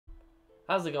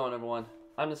How's it going, everyone?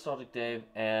 I'm Nostalgic Dave,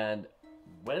 and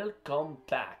welcome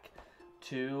back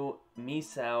to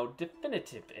Misao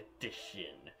Definitive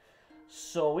Edition.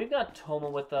 So we've got Toma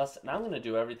with us, and I'm going to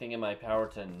do everything in my power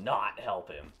to not help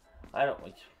him. I don't...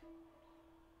 You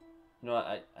know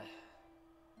what,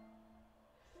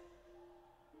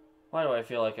 Why do I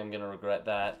feel like I'm going to regret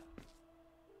that?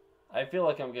 I feel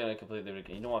like I'm going to completely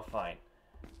regret... You know what, fine.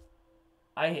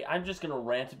 I'm just going to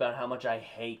rant about how much I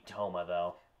hate Toma,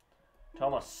 though.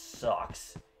 Toma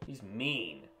sucks. He's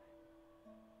mean.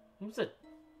 He's a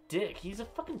dick. He's a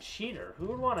fucking cheater. Who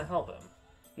would want to help him?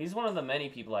 He's one of the many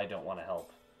people I don't want to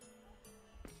help.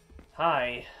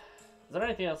 Hi. Is there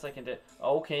anything else I can do?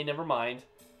 Okay, never mind.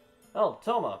 Oh,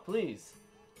 Toma, please.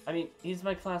 I mean, he's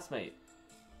my classmate.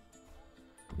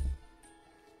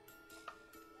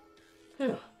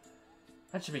 Phew.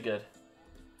 That should be good.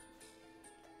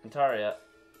 Antaria.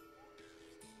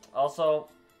 Also,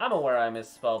 I'm aware I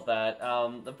misspelled that.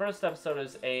 The first episode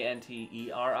is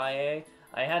Anteria. I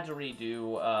had to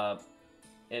redo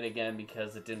it again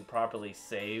because it didn't properly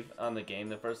save on the game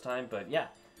the first time. But yeah,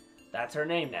 that's her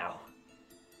name now.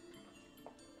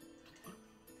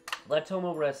 Let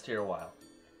Toma rest here a while.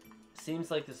 Seems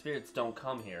like the spirits don't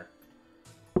come here.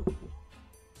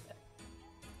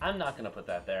 I'm not going to put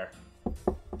that there.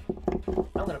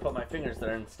 I'm going to put my fingers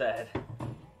there instead.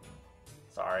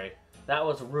 Sorry. That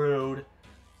was rude.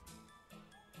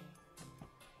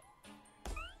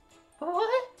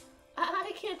 What?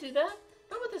 I can't do that.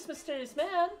 Not with this mysterious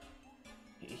man.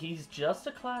 He's just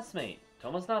a classmate.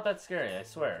 Toma's not that scary, I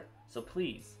swear. So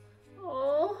please.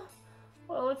 Oh,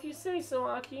 well, if you say so,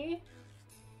 Aki.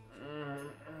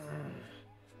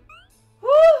 Woo!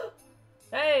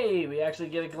 Hey, we actually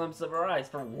get a glimpse of her eyes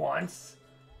for once.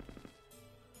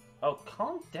 Oh,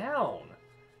 calm down.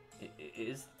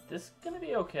 Is this gonna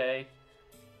be okay?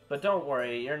 But don't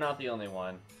worry, you're not the only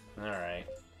one. Alright.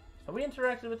 Have we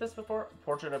interacted with this before?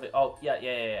 Portrait of it. Oh,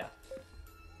 yeah.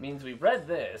 Means we've read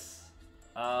this.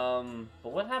 But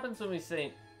what happens when we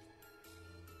say...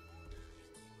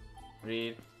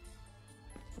 Read.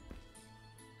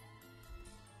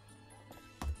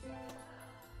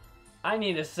 I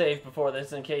need to save before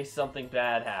this in case something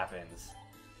bad happens.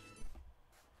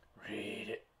 Read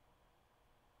it.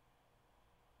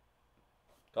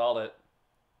 Called it.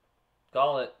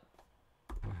 Call it.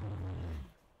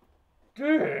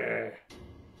 Grr.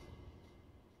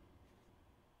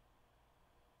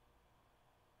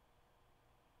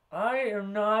 I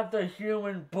am not the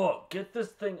human book. Get this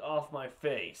thing off my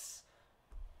face.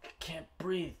 I can't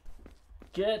breathe.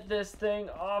 Get this thing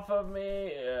off of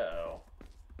me. Ew.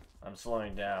 I'm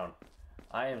slowing down.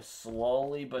 I am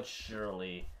slowly but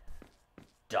surely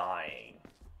dying.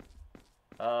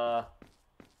 Help?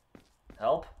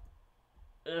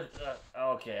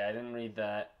 Okay, I didn't read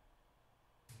that.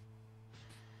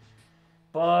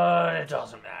 But it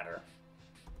doesn't matter.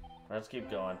 Let's keep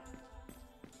going.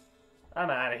 I'm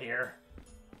out of here.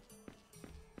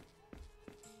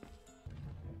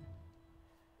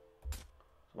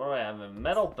 What do I have? A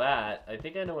metal bat. I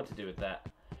think I know what to do with that.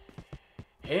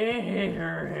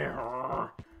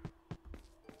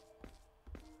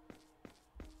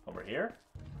 Over here.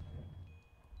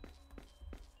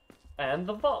 And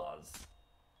the vase.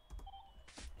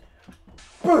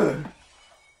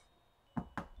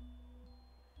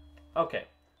 Okay,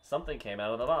 something came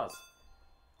out of the vase.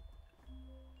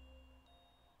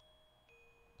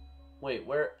 Wait,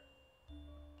 where?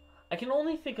 I can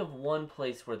only think of one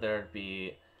place where there'd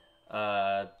be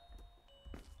a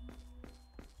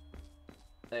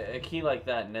key like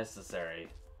that necessary.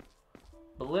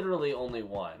 But literally only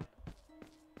one.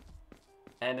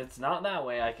 And it's not that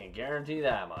way, I can guarantee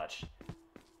that much.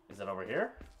 Is it over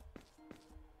here?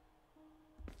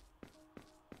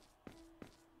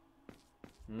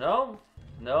 No.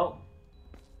 No.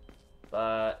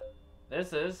 But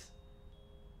this is...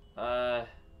 Wait,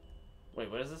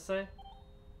 what does this say?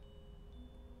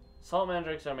 Salt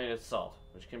mandrakes are made of salt,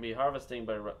 which can be harvesting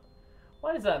by...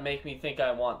 Why does that make me think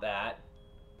I want that?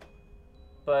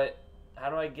 But, how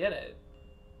do I get it?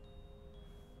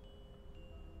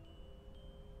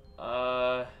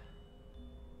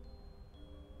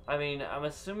 I mean, I'm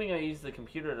assuming I use the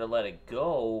computer to let it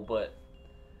go, but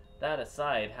that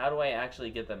aside, how do I actually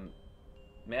get the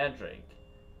mandrake?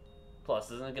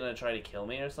 Plus, isn't it gonna try to kill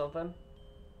me or something?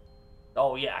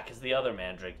 Oh yeah, because the other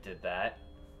mandrake did that.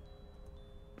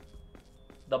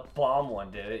 The bomb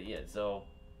one did it, yeah, so...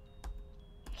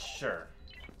 Sure.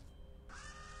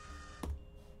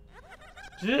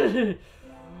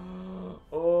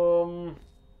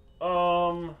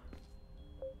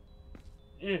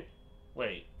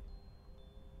 Wait.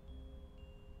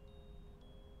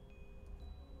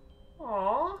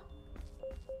 Aww.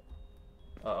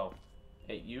 Uh-oh.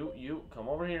 Hey, you, come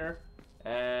over here.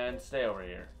 And stay over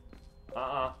here.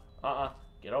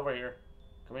 Get over here.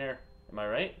 Come here. Am I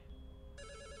right?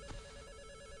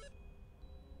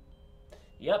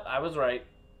 Yep, I was right.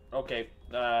 Okay,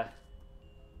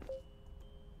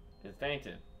 it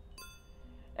fainted.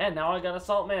 And now I got a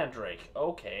salt mandrake.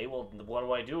 Okay, well, what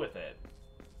do I do with it?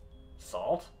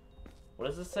 Salt? What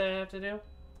does this say I have to do?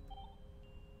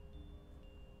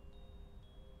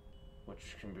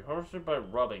 Which can be harvested by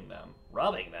rubbing them.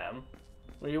 Rubbing them?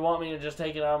 Or you want me to just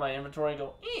take it out of my inventory and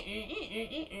go...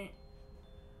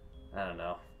 I don't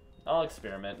know. I'll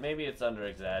experiment. Maybe it's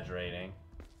under-exaggerating.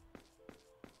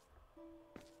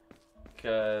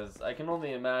 Because I can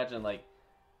only imagine, like...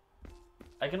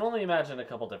 I can only imagine a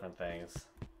couple different things.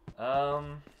 What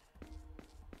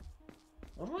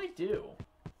do I do?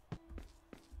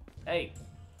 Hey.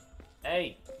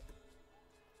 Hey.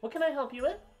 What can I help you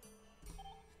with?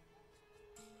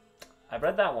 I've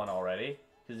read that one already.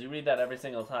 Because you read that every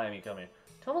single time you come here.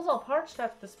 Tomo's all parched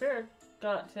after the spirit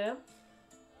got to him.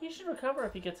 He should recover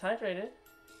if he gets hydrated.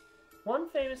 One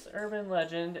famous urban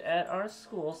legend at our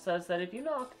school says that if you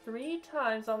knock 3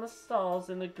 times on the stalls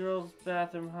in the girls'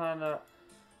 bathroom, Hana...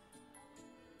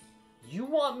 You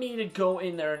want me to go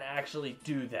in there and actually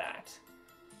do that?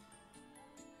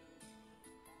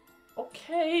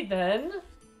 Okay, then.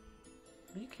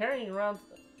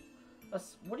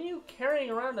 What are you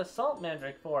carrying around a salt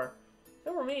mandrake for? If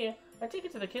it were me, I'd take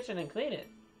it to the kitchen and clean it.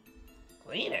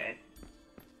 Clean it?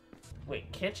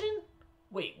 Wait, kitchen?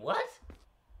 Wait, what?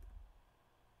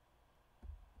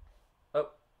 Oh.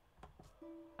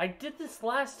 I did this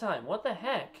last time. What the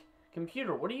heck?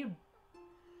 Computer, what are you...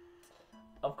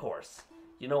 Of course.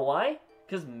 You know why?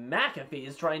 Because McAfee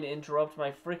is trying to interrupt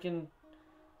my freaking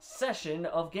session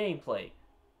of gameplay.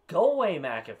 Go away,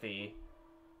 McAfee.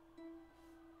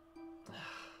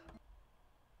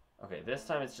 Okay, this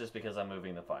time it's just because I'm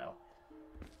moving the file.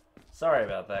 Sorry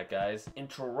about that, guys.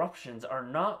 Interruptions are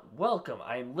not welcome.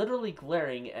 I am literally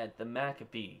glaring at the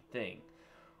McAfee thing.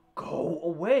 Go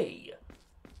away!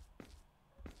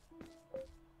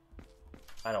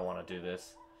 I don't want to do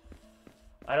this.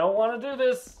 I don't want to do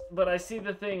this, but I see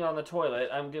the thing on the toilet.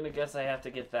 I'm gonna guess I have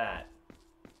to get that.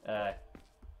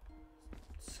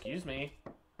 Excuse me.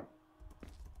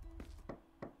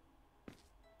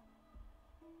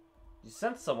 You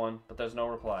sent someone, but there's no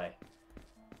reply.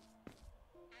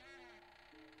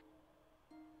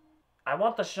 I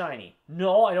want the shiny.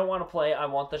 No, I don't want to play. I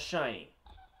want the shiny.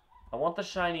 I want the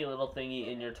shiny little thingy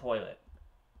in your toilet.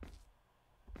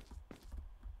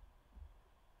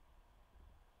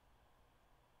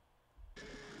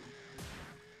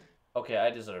 Okay,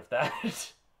 I deserve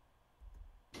that.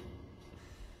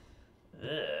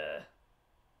 Ugh.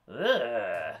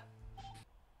 Ugh.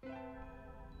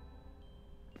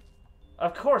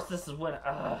 Of course, this is when...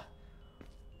 I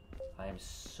am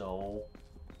so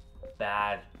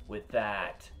bad with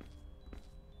that.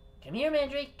 Come here,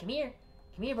 Mandrake. Come here.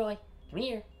 Come here, boy. Come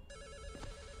here.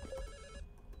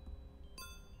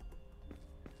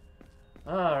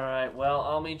 Alright, well,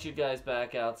 I'll meet you guys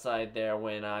back outside there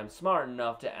when I'm smart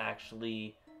enough to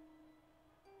actually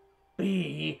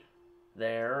be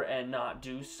there and not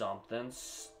do something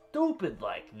stupid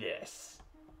like this.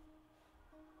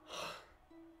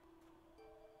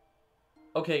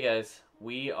 Okay, guys,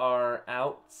 we are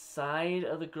outside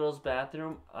of the girls'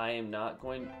 bathroom. I'm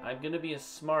gonna be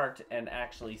smart and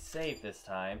actually save this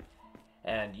time.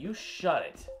 And you shut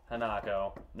it,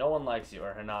 Hanako. No one likes you,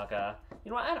 or Hanaka. You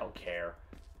know what? I don't care.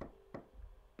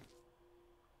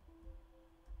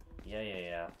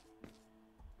 Yeah.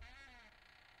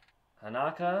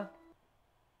 Hanaka?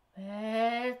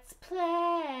 Let's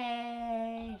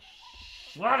play.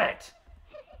 Shut it!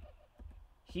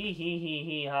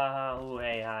 He, ha ha, hoo,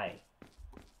 hey, hi.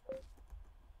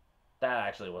 That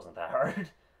actually wasn't that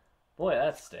hard. Boy,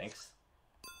 that stinks.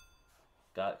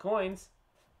 Got coins.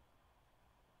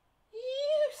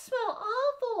 You smell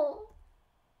awful.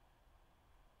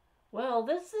 Well,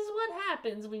 this is what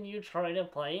happens when you try to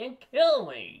play and kill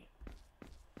me.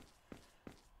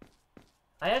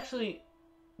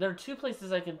 There are 2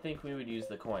 places I can think we would use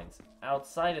the coins.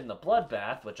 Outside in the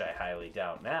bloodbath, which I highly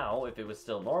doubt now. If it was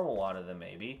still normal water, then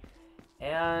maybe.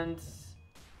 And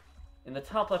in the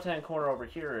top left-hand corner over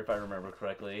here, if I remember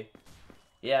correctly.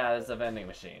 Yeah, there's a vending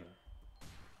machine.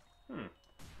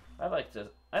 I'd like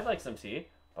some tea,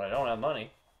 but I don't have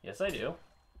money. Yes, I do.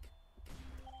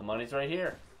 The money's right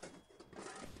here.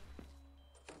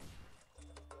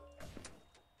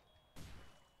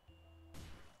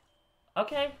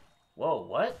 Okay. Whoa,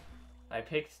 what? I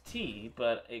picked tea,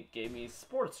 but it gave me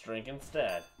sports drink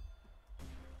instead.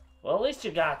 Well, at least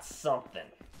you got something.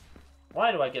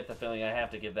 Why do I get the feeling I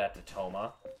have to give that to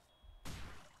Toma?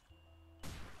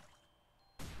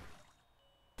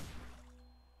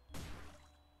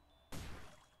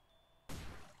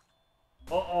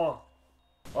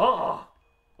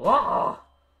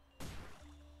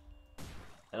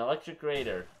 An electric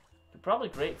grater. Could probably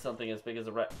grate something as big as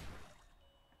a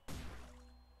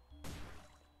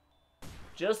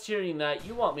Just hearing that,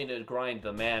 you want me to grind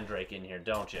the mandrake in here,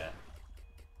 don't you?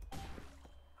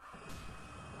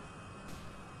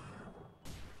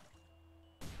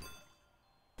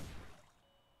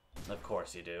 Of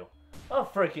course you do.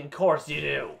 Of freaking course you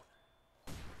do!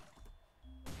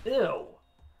 Ew!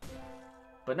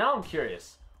 But now I'm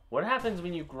curious. What happens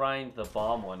when you grind the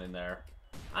bomb one in there?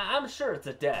 I'm sure it's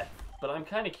a death, but I'm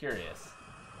kind of curious.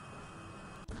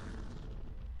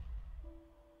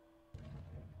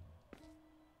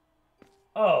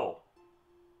 Oh!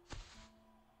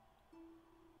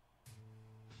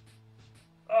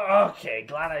 Okay,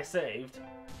 glad I saved.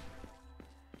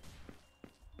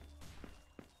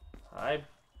 Hi,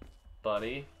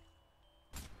 buddy.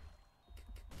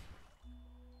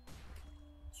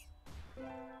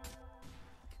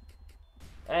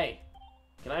 Hey,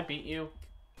 can I beat you?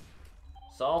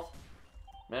 Salt?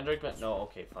 Mandrake? No,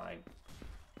 okay, fine.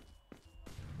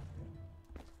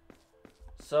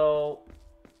 So,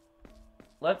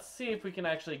 let's see if we can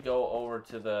actually go over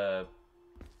to the...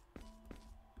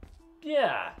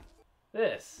 Yeah,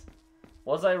 this.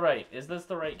 Was I right? Is this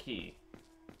the right key?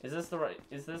 Is this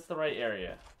the right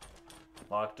area?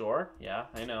 Locked door? Yeah,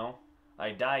 I know.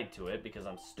 I died to it because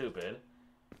I'm stupid.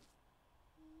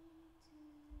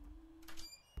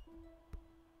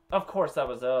 Of course that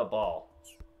was a ball.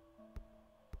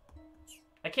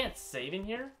 I can't save in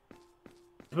here?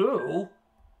 Boo!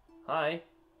 Hi.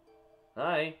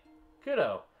 Hi.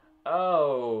 Kudoh.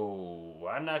 Oh,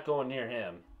 I'm not going near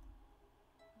him.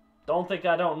 Don't think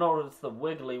I don't notice the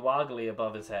wiggly woggly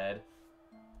above his head.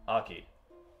 Aki,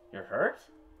 you're hurt?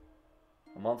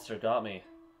 A monster got me.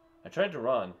 I tried to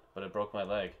run, but it broke my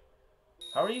leg.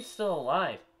 How are you still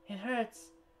alive? It hurts.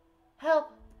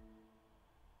 Help!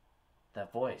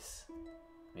 That voice.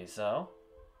 Misao?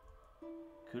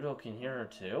 Kudoh can hear her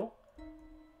too?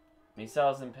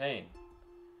 Misao's in pain.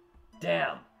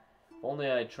 Damn! If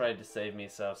only I tried to save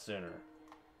Misao sooner.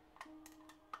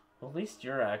 Well, at least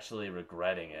you're actually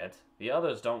regretting it. The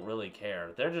others don't really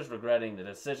care. They're just regretting the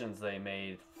decisions they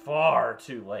made far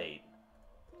too late.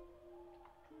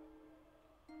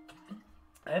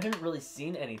 I haven't really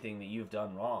seen anything that you've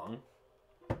done wrong.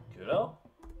 Kudoh?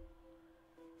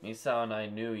 Misao and I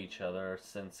knew each other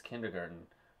since kindergarten.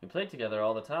 We played together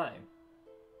all the time.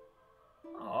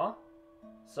 Aw,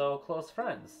 so close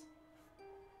friends.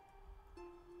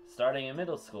 Starting in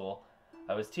middle school,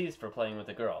 I was teased for playing with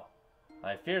a girl.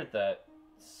 I feared that,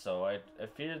 so I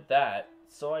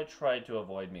tried to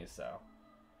avoid Misao.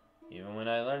 Even when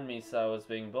I learned Misao was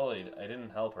being bullied, I didn't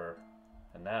help her.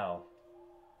 And now,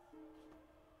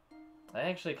 I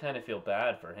actually kind of feel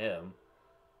bad for him.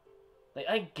 Like,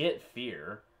 I get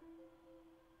fear.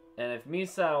 And if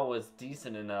Misao was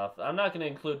decent enough, I'm not going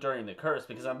to include during the curse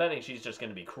because I'm betting she's just going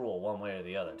to be cruel one way or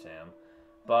the other, Tim.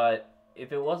 But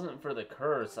if it wasn't for the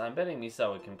curse, I'm betting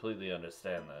Misao would completely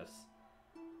understand this.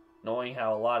 Knowing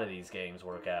how a lot of these games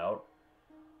work out.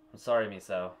 I'm sorry,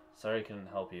 Misao. Sorry I couldn't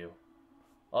help you.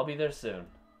 I'll be there soon.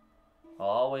 I'll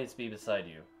always be beside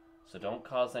you, so don't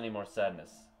cause any more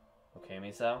sadness. Okay,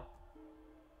 Misao?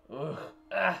 Ugh.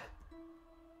 Ah!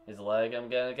 His leg, I'm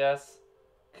gonna guess?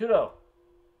 Kudoh!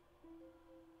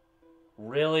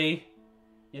 Really?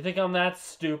 You think I'm that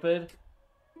stupid?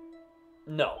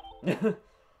 No.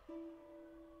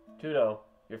 Kudoh,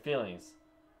 your feelings.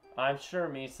 I'm sure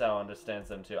Misao understands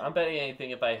them too. I'm betting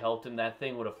anything if I helped him, that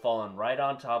thing would have fallen right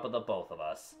on top of the both of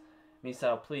us.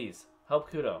 Misao, please, help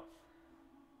Kudoh.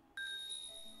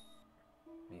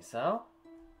 Misao?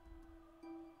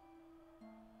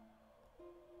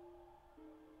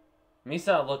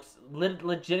 Misao looks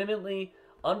legitimately,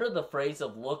 under the phrase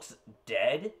of looks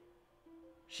dead.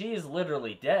 She is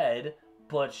literally dead,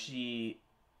 but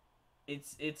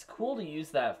it's cool to use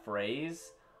that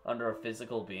phrase under a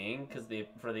physical being, because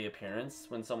for the appearance,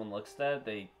 when someone looks dead,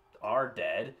 they are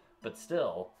dead, but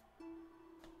still.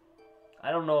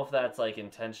 I don't know if that's like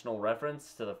intentional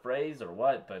reference to the phrase or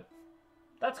what, but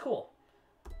that's cool.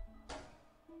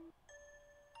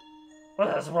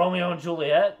 What is Romeo and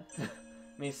Juliet?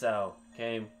 Misao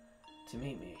came to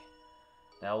meet me.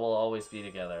 Now we'll always be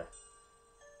together.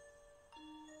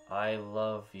 I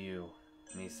love you,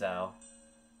 Misao.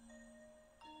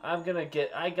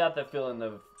 I got the feeling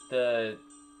the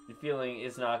feeling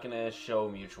is not gonna show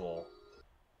mutual.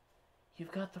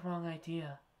 You've got the wrong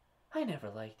idea. I never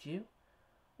liked you,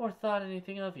 or thought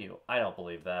anything of you. I don't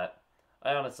believe that.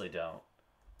 I honestly don't.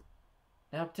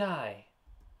 Now die.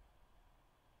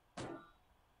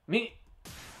 Me...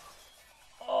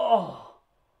 Oh!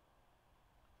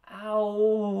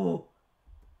 Ow!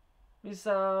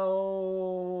 Misao!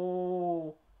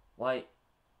 Why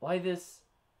this...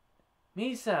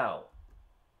 Misao!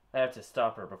 I have to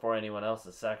stop her before anyone else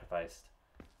is sacrificed.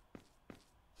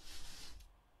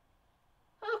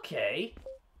 Okay.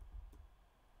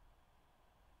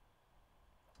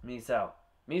 Misao.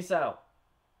 Misao!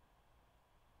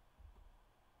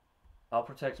 I'll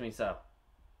protect Misao.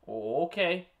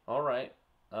 Okay. Alright.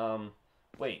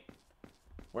 Wait.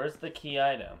 Where's the key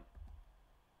item?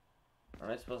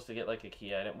 Aren't I supposed to get, like, a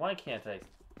key item? Why can't I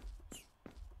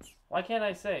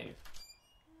save?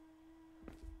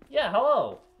 Yeah,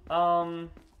 hello!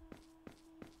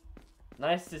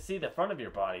 Nice to see the front of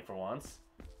your body for once.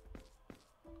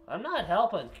 I'm not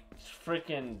helping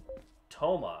freaking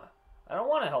Toma. I don't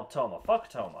want to help Toma. Fuck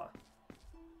Toma.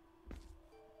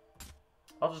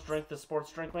 I'll just drink the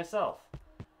sports drink myself.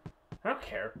 I don't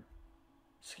care.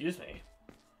 Excuse me.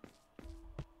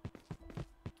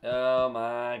 Oh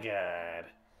my god.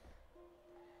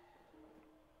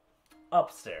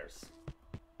 Upstairs.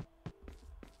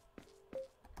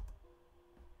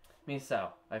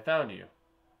 Misao, I found you.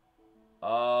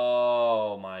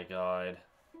 Oh my god.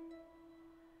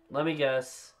 Let me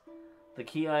guess. The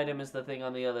key item is the thing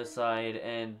on the other side,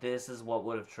 and this is what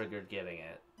would have triggered getting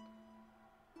it.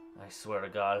 I swear to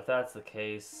God, if that's the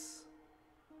case...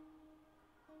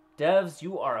 Devs,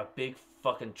 you are a big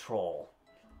fucking troll.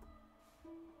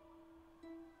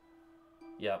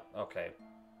 Yep, okay.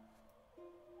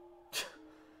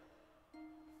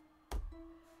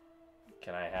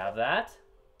 Can I have that?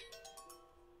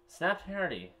 Snapped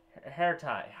Hardy. Hair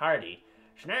tie. Hardy.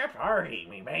 Snapped Hardy,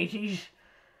 me mateys.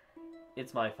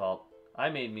 It's my fault. I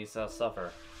made Misao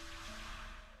suffer.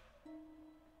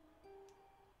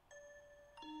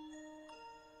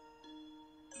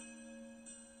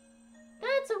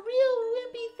 That's a real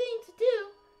wimpy thing to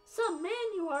do. Some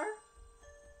man you are.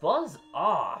 Buzz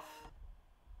off.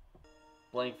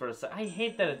 Blank for a sec. I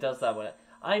hate that it does that when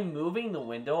I'm moving the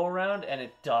window around and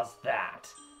it does that.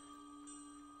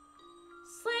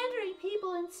 Slandering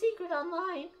people in secret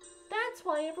online. That's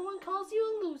why everyone calls you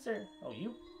a loser. Oh,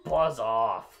 you buzz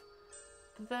off.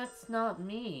 That's not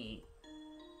me.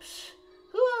 Psh,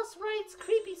 who else writes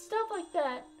creepy stuff like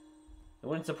that? It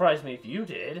wouldn't surprise me if you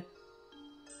did.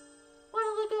 Want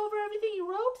to look over everything you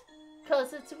wrote?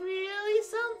 'Cause it's really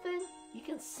something. You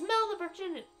can smell the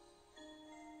virginity.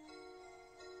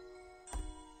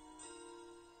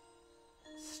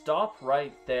 Stop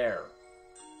right there.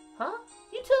 Huh?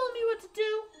 You telling me what to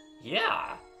do?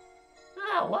 Yeah.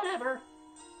 Ah, whatever.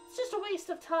 It's just a waste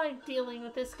of time dealing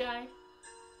with this guy.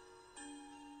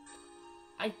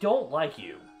 I don't like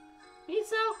you.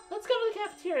 Misao, let's go to the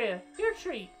cafeteria. Your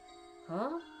treat.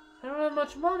 Huh? I don't have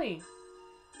much money.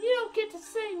 You don't get to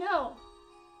say no.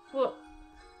 What?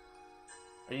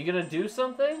 Are you gonna do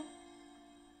something?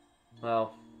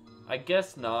 Well, I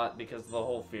guess not because of the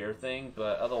whole fear thing,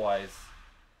 but otherwise...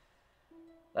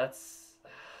 That's...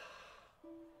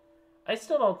 I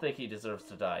still don't think he deserves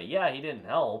to die. Yeah, he didn't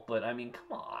help, but I mean,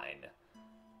 come on.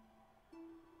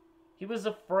 He was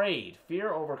afraid.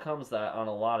 Fear overcomes that on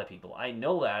a lot of people. I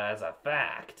know that as a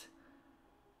fact.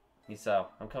 Misao,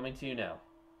 I'm coming to you now.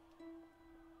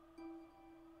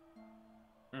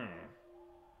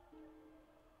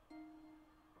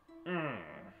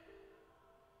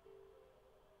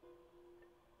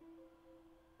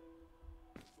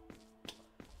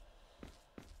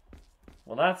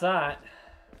 Well, that's that.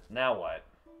 Now what?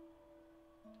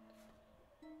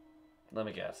 Let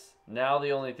me guess. Now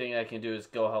the only thing I can do is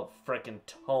go help frickin'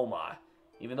 Toma.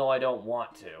 Even though I don't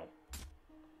want to.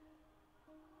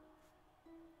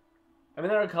 I mean,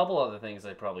 there are a couple other things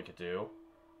I probably could do.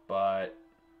 But...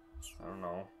 I don't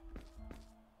know.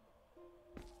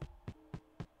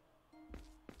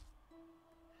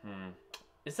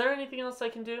 Is there anything else I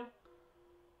can do?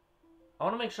 I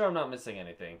want to make sure I'm not missing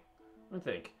anything. Let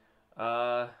me think.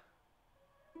 I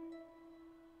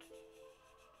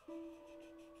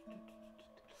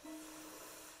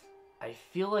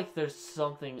feel like there's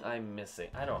something I'm missing.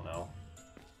 I don't know.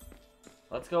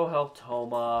 Let's go help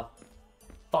Toma.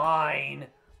 Fine.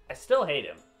 I still hate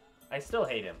him. I still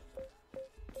hate him.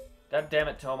 God damn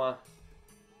it, Toma.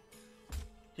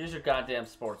 Here's your goddamn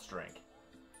sports drink.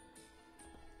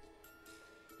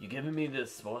 You giving me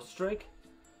this sports drink?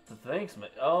 Thanks, man.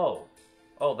 Oh,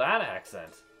 that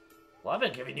accent. Well, I've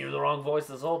been giving you the wrong voice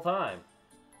this whole time.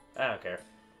 I don't care.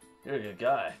 You're a good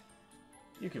guy.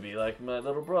 You could be like my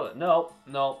little brother. No.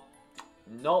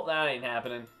 Nope, that ain't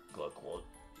happening. Glug, glug.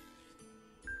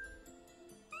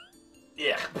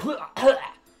 Yeah.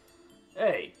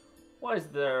 Hey, why is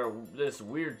there this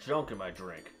weird junk in my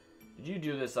drink? Did you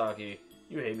do this, Aki?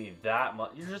 You hate me that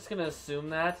much? You're just gonna assume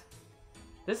that?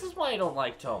 This is why I don't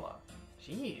like Toma.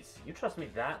 Jeez, you trust me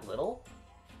that little?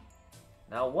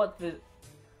 Now what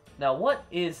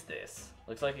is this?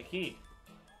 Looks like a key.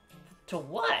 To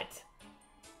what?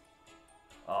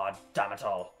 Aw, damn it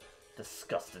all.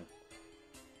 Disgusting.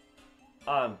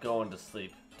 I'm going to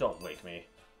sleep. Don't wake me.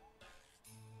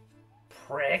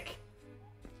 Prick.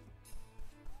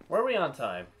 Where are we on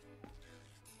time?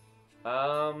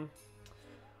 Okay,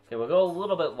 we'll go a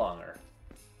little bit longer.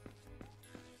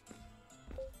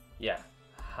 Yeah.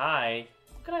 Hi.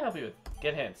 What can I help you with?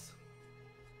 Get hints.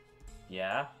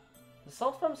 Yeah. The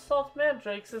salt from salt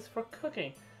mandrakes is for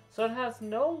cooking, so it has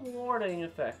no warding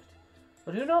effect.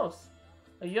 But who knows?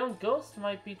 A young ghost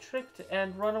might be tricked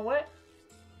and run away.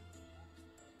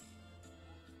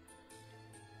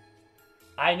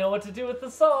 I know what to do with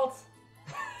the salt!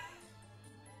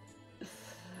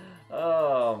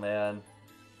 Oh, man.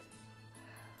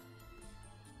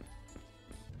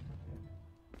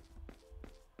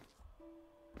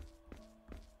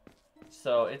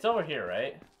 So, it's over here,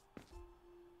 right?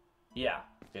 Yeah.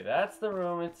 Okay, that's the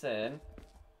room it's in.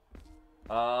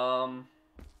 So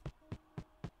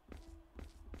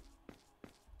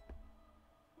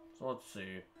let's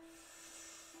see.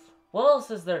 What else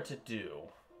is there to do?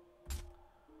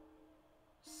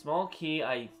 Small key,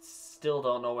 I still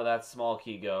don't know where that small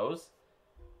key goes.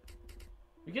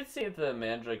 We could see if the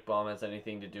Mandrake Bomb has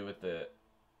anything to do with the...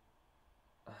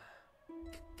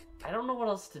 I don't know what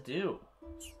else to do.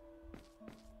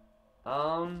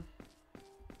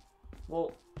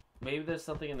 Well, maybe there's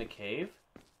something in the cave?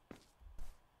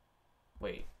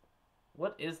 Wait,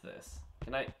 what is this?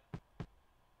 Can I...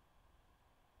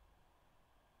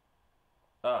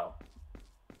 Oh.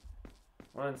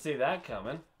 I didn't see that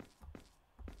coming.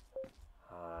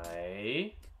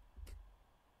 Hi.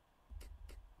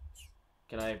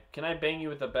 Can I bang you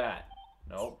with a bat?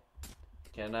 Nope.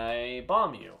 Can I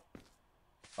bomb you?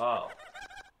 Oh.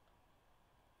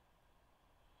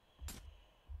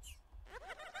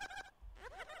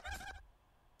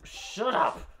 Shut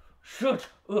up! Shoot!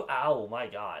 Ooh, ow, my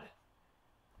god.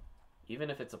 Even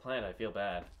if it's a plant, I feel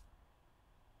bad.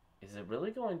 Is it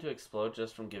really going to explode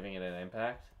just from giving it an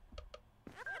impact?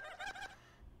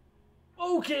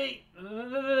 Okay!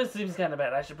 This seems kind of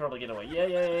bad. I should probably get away. Yeah.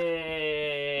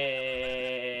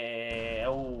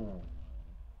 Oh.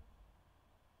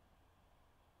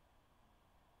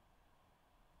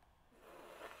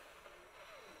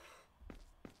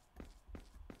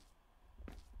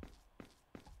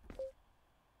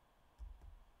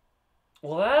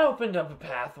 Well, that opened up a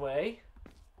pathway.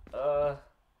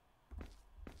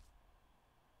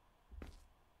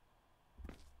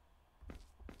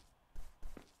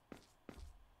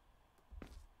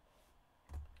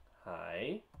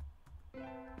 Hi.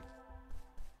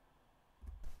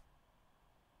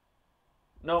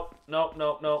 Nope.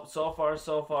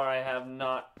 So far, I have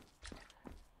not.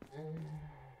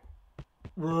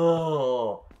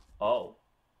 Whoa. Oh.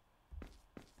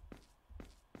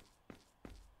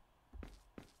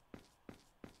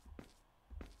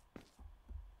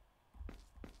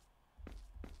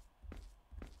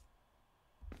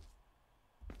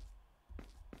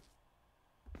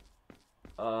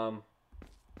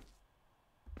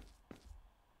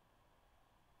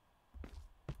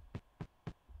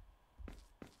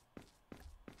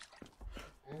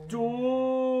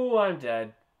 Ooh, I'm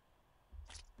dead.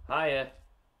 Hiya.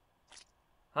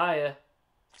 Hiya.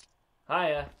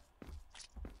 Hiya.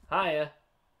 Hiya.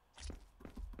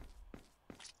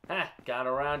 Ha, got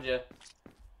around you.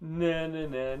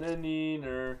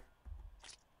 Na-na-na-na-neener.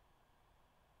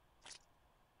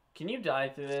 Can you die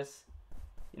through this?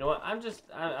 You know what? I'm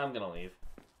gonna leave.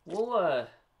 We'll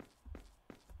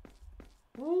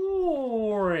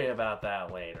worry about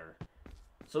that later.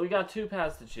 So we got two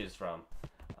paths to choose from.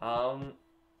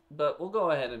 But we'll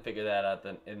go ahead and figure that out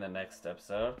in the next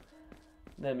episode.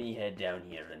 Let me head down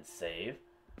here and save.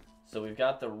 So we've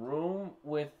got the room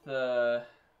with the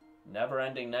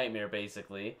never-ending nightmare,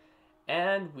 basically.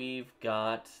 And we've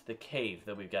got the cave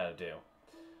that we've got to do.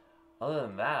 Other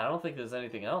than that, I don't think there's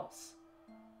anything else.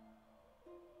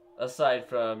 Aside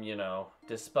from, you know,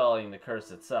 dispelling the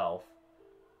curse itself.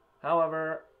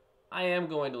 However, I am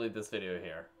going to leave this video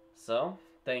here. So,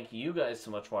 thank you guys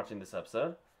so much for watching this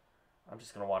episode. I'm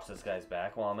just going to watch this guy's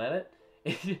back while I'm at it.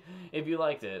 If you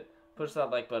liked it, push that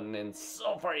like button in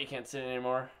so far you can't see it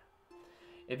anymore.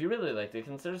 If you really liked it,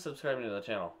 consider subscribing to the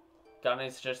channel. got any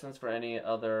suggestions for any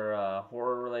other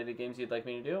horror-related games you'd like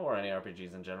me to do, or any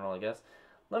RPGs in general, I guess,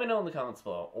 let me know in the comments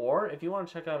below. Or if you want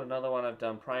to check out another one I've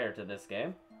done prior to this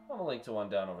game, I'll have a link to one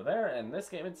down over there, and this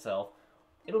game itself,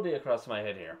 it'll be across my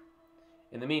head here.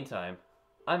 In the meantime,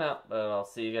 I'm out, but I'll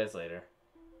see you guys later.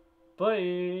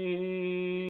 Bye!